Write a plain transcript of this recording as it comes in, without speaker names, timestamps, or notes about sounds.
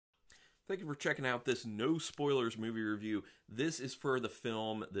Thank you for checking out this no spoilers movie review. This is for the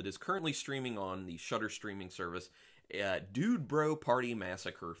film that is currently streaming on the Shudder streaming service, Dude Bro Party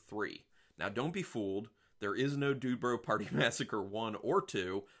Massacre 3. Now, don't be fooled. There is no Dude Bro Party Massacre 1 or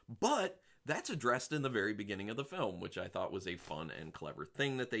 2, but that's addressed in the very beginning of the film, which I thought was a fun and clever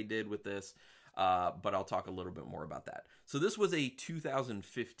thing that they did with this. But I'll talk a little bit more about that. So this was a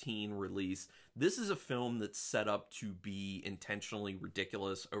 2015 release. This is a film that's set up to be intentionally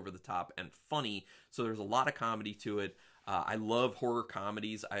ridiculous, over the top, and funny. So there's a lot of comedy to it. I love horror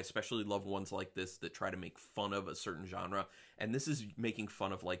comedies. I especially love ones like this that try to make fun of a certain genre. And this is making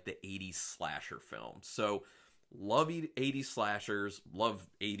fun of like the 80s slasher film. So love 80s slashers, love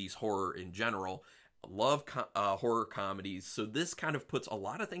 80s horror in general. Love horror comedies, so this kind of puts a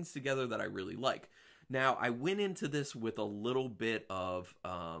lot of things together that I really like. Now, I went into this with a little bit of,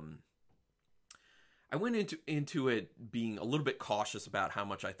 I went into it being a little bit cautious about how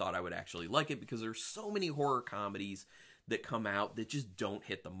much I thought I would actually like it, because there's so many horror comedies that come out that just don't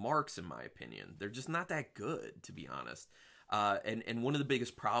hit the marks, in my opinion. They're just not that good, to be honest. And one of the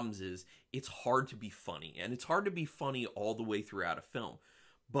biggest problems is it's hard to be funny, and it's hard to be funny all the way throughout a film.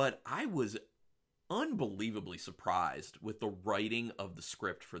 But I was unbelievably surprised with the writing of the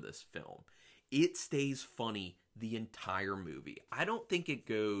script for this film. It stays funny the entire movie. I don't think it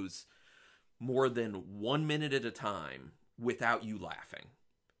goes more than 1 minute at a time without you laughing.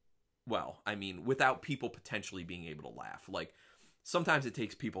 Well, I mean, without people potentially being able to laugh. Like, sometimes it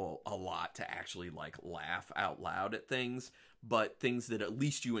takes people a lot to actually, like, laugh out loud at things, but things that at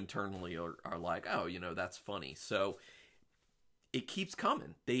least you internally are like, oh, you know, that's funny. So it keeps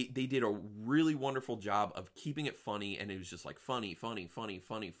coming. They did a really wonderful job of keeping it funny, and it was just like funny, funny, funny,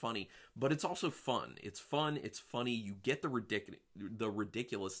 funny, funny. But it's also fun. It's fun. It's funny. You get the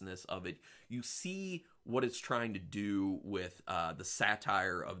ridiculousness of it. You see what it's trying to do with the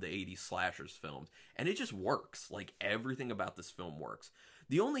satire of the 80s slashers films, and it just works. Like, everything about this film works.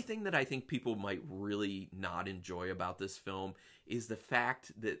 The only thing that I think people might really not enjoy about this film is the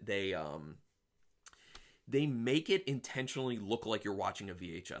fact that they make it intentionally look like you're watching a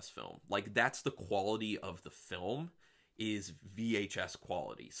VHS film. Like, that's the quality of the film, is VHS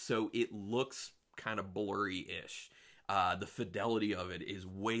quality. So it looks kind of blurry-ish. The fidelity of it is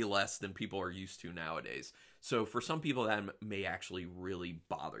way less than people are used to nowadays. So for some people, that may actually really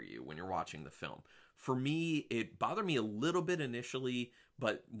bother you when you're watching the film. For me, it bothered me a little bit initially,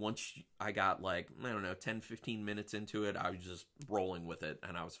 but once I got, like, I don't know, 10, 15 minutes into it, I was just rolling with it,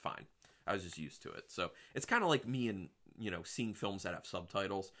 and I was fine. I was just used to it. So it's kind of like me and, you know, seeing films that have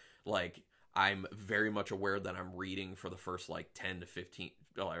subtitles. Like, I'm very much aware that I'm reading for the first, like, 10 to 15,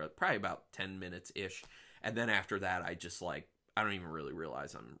 probably about 10 minutes-ish. And then after that, I just, like, I don't even really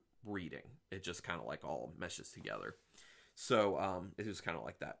realize I'm reading. It just kind of, like, all meshes together. So it was kind of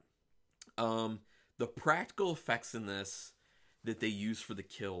like that. The practical effects in this that they use for the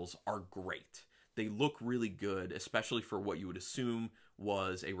kills are great. They look really good, especially for what you would assume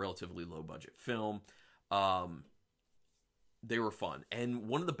was a relatively low-budget film. They were fun. And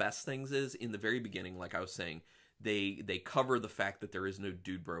one of the best things is, in the very beginning, like I was saying, they cover the fact that there is no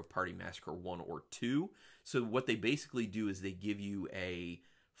Dude Bro Party Massacre 1 or 2. So what they basically do is they give you a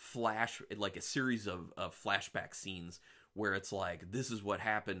like a series of flashback scenes where it's like, this is what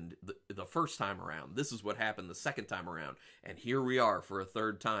happened the first time around. This is what happened the second time around. And here we are for a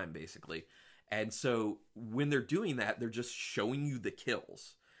third time, basically. And so when they're doing that, they're just showing you the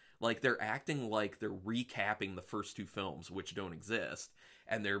kills. Like, they're acting like they're recapping the first two films, which don't exist.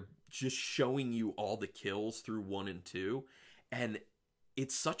 And they're just showing you all the kills through 1 and 2. And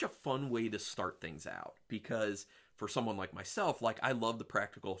it's such a fun way to start things out. Because for someone like myself, like, I love the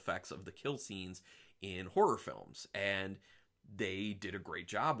practical effects of the kill scenes in horror films. And they did a great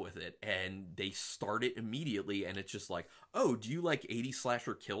job with it, and they start it immediately, and it's just like, oh, do you like 80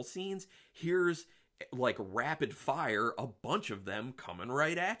 slasher kill scenes? Here's, like, rapid fire, a bunch of them coming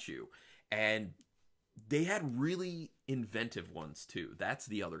right at you. And they had really inventive ones too. That's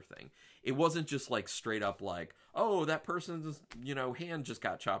the other thing. It wasn't just like straight up like, oh, that person's, you know, hand just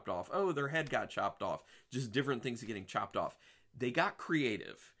got chopped off. Oh, their head got chopped off. Just different things getting chopped off. They got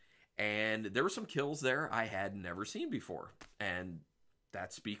creative. And there were some kills there I had never seen before. And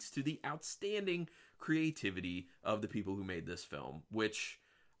that speaks to the outstanding creativity of the people who made this film, which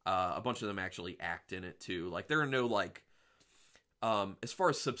a bunch of them actually act in it too. Like, there are no, like, as far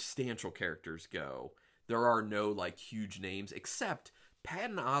as substantial characters go, there are no, like, huge names, except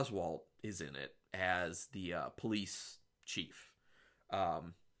Patton Oswalt is in it as the police chief.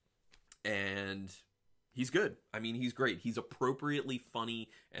 And he's good. I mean, he's great. He's appropriately funny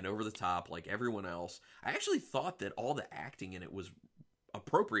and over the top like everyone else. I actually thought that all the acting in it was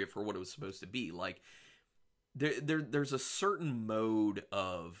appropriate for what it was supposed to be. Like there's a certain mode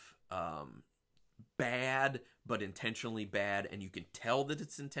of bad but intentionally bad, and you can tell that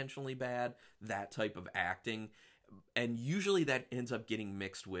it's intentionally bad, that type of acting. And usually that ends up getting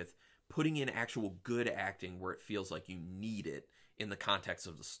mixed with putting in actual good acting where it feels like you need it in the context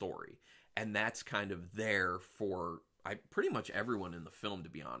of the story. And that's kind of there for pretty much everyone in the film, to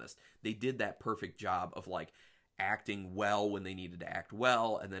be honest. They did that perfect job of like acting well when they needed to act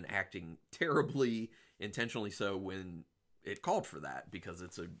well, and then acting terribly, intentionally so, when it called for that, because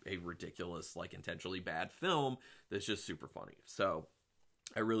it's a ridiculous, like, intentionally bad film that's just super funny. So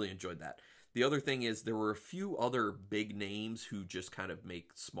I really enjoyed that. The other thing is there were a few other big names who just kind of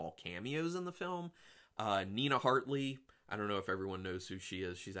make small cameos in the film. Nina Hartley, I don't know if everyone knows who she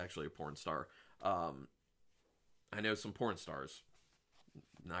is. She's actually a porn star. I know some porn stars.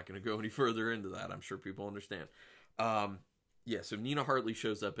 Not going to go any further into that. I'm sure people understand. Yeah, so Nina Hartley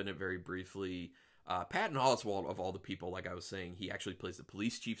shows up in it very briefly. Patton Oswalt, of all the people, like I was saying, he actually plays the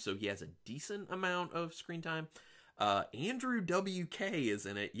police chief, so he has a decent amount of screen time. Andrew W.K. is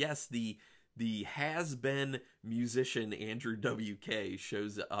in it. Yes, the has-been musician Andrew W.K.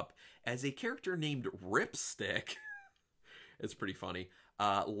 shows up as a character named Ripstick. It's pretty funny.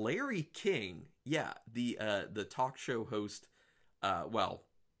 Larry King, yeah, the talk show host,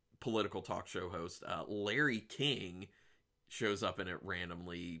 political talk show host, Larry King shows up in it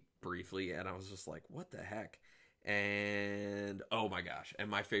randomly, briefly, and I was just like, what the heck? And oh my gosh, and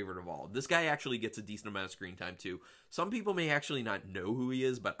my favorite of all, this guy actually gets a decent amount of screen time too. Some people may actually not know who he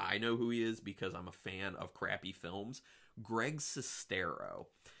is, but I know who he is because I'm a fan of crappy films. Greg Sestero.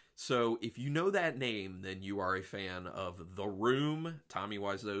 So if you know that name, then you are a fan of The Room, Tommy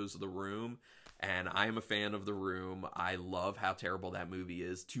Wiseau's The Room, and I am a fan of The Room. I love how terrible that movie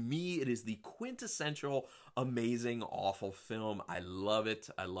is. To me, it is the quintessential amazing, awful film. I love it.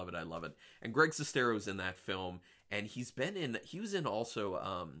 I love it. I love it. And Greg Sestero's in that film, and he was in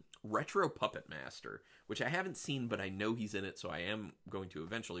also Retro Puppet Master, which I haven't seen, but I know he's in it, so I am going to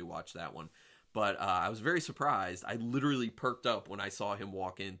eventually watch that one. But I was very surprised. I literally perked up when I saw him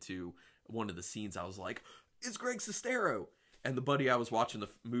walk into one of the scenes. I was like, it's Greg Sestero. And the buddy I was watching the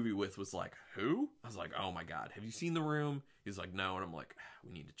movie with was like, who? I was like, oh my God, have you seen The Room? He's like, no. And I'm like,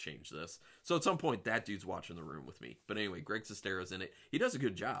 we need to change this. So at some point, that dude's watching The Room with me. But anyway, Greg Sestero's in it. He does a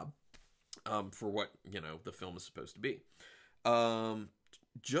good job for what, the film is supposed to be.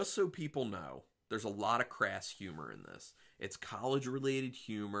 Just so people know, there's a lot of crass humor in this. It's college-related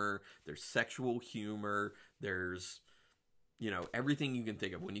humor. There's sexual humor. There's, everything you can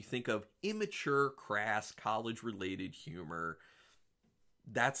think of. When you think of immature, crass, college-related humor,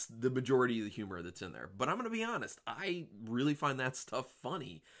 that's the majority of the humor that's in there. But I'm going to be honest, I really find that stuff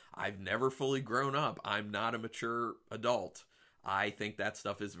funny. I've never fully grown up. I'm not a mature adult. I think that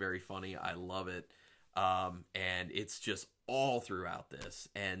stuff is very funny. I love it. And it's just all throughout this.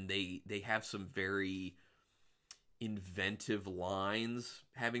 And they have some very inventive lines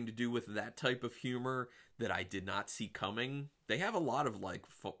having to do with that type of humor that I did not see coming. They have a lot of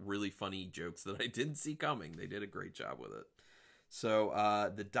really funny jokes that I didn't see coming. They did a great job with it.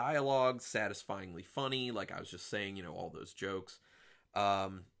 So the dialogue, satisfyingly funny, like I was just saying, all those jokes.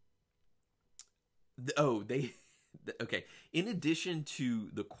 Okay, in addition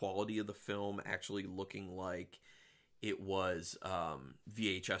to the quality of the film actually looking like it was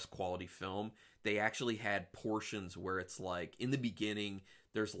VHS quality film, they actually had portions where it's like, in the beginning,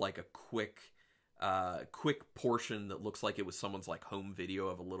 there's like a quick portion that looks like it was someone's like home video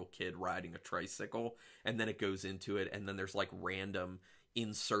of a little kid riding a tricycle, and then it goes into it, and then there's like random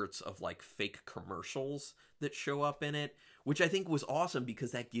inserts of like fake commercials that show up in it, which I think was awesome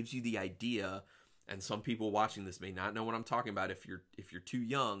because that gives you the idea, and some people watching this may not know what I'm talking about if you're too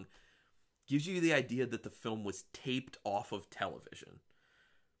young, gives you the idea that the film was taped off of television.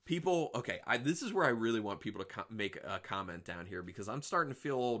 This is where I really want people to make a comment down here, because I'm starting to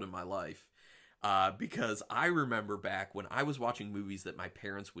feel old in my life. Because I remember back when I was watching movies that my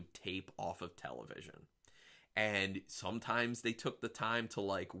parents would tape off of television. And sometimes they took the time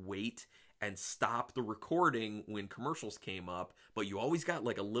to wait and stop the recording when commercials came up, but you always got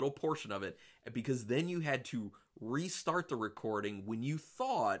a little portion of it, because then you had to restart the recording when you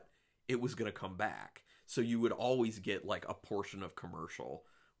thought it was going to come back. So you would always get a portion of commercial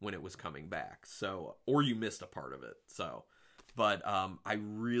when it was coming back. So, or you missed a part of it. So, but I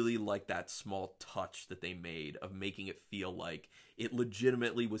really like that small touch that they made of making it feel like it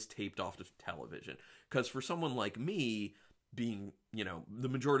legitimately was taped off of television. Because for someone like me, being, the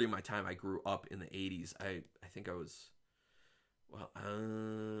majority of my time I grew up in the 80s, I think I was, Well,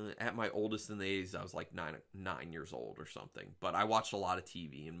 at my oldest in the 80s, I was like 9 years old or something. But I watched a lot of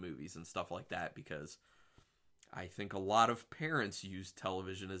TV and movies and stuff like that because I think a lot of parents used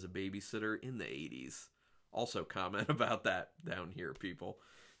television as a babysitter in the 80s. Also, comment about that down here, people.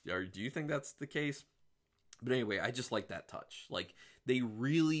 Do you think that's the case? But anyway, I just like that touch. Like, they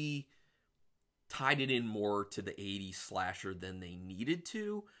really tied it in more to the 80s slasher than they needed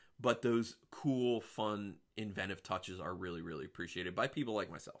to, but those cool, fun, inventive touches are really, really appreciated by people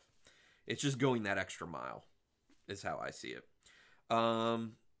like myself. It's just going that extra mile is how I see it.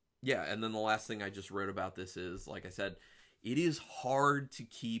 Yeah, and then the last thing I just wrote about this is, like I said, it is hard to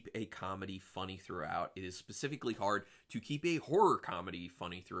keep a comedy funny throughout. It is specifically hard to keep a horror comedy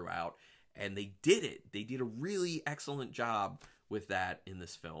funny throughout, and they did it. They did a really excellent job with that in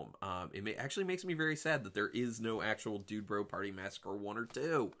this film. Actually makes me very sad that there is no actual Dude Bro Party Massacre 1 or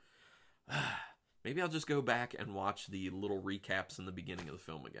 2. Maybe I'll just go back and watch the little recaps in the beginning of the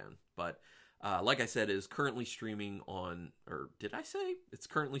film again. But like I said, it is currently streaming on, or did I say it's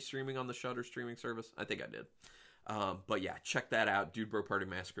currently streaming on the Shudder streaming service? I think I did. But yeah, check that out. Dude Bro Party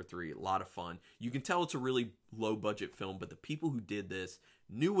Massacre 3, a lot of fun. You can tell it's a really low budget film, but the people who did this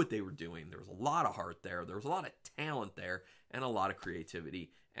knew what they were doing. There was a lot of heart there. There was a lot of talent there and a lot of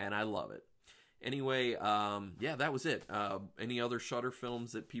creativity, and I love it. Anyway, yeah, that was it. Any other Shudder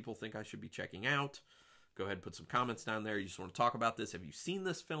films that people think I should be checking out? Go ahead and put some comments down there. You just want to talk about this. Have you seen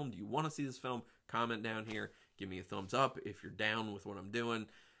this film? Do you want to see this film? Comment down here. Give me a thumbs up if you're down with what I'm doing.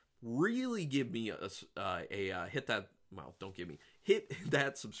 Really give me hit that, well, don't give me, hit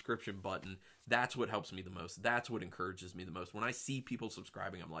that subscription button. That's what helps me the most. That's what encourages me the most. When I see people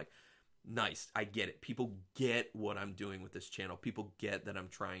subscribing, I'm like, nice, I get it. People get what I'm doing with this channel. People get that I'm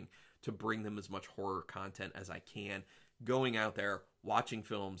trying to bring them as much horror content as I can, going out there, watching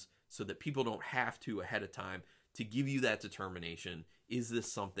films so that people don't have to ahead of time to give you that determination. Is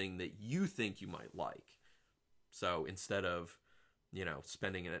this something that you think you might like? So instead of, you know,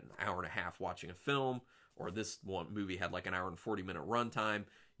 spending an hour and a half watching a film, or this one movie had like an hour and 40-minute runtime,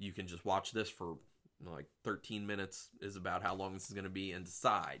 you can just watch this for like 13 minutes is about how long this is going to be and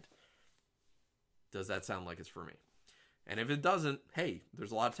decide, does that sound like it's for me? And if it doesn't, hey,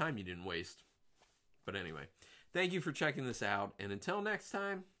 there's a lot of time you didn't waste. But anyway, thank you for checking this out, and until next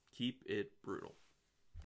time, keep it brutal.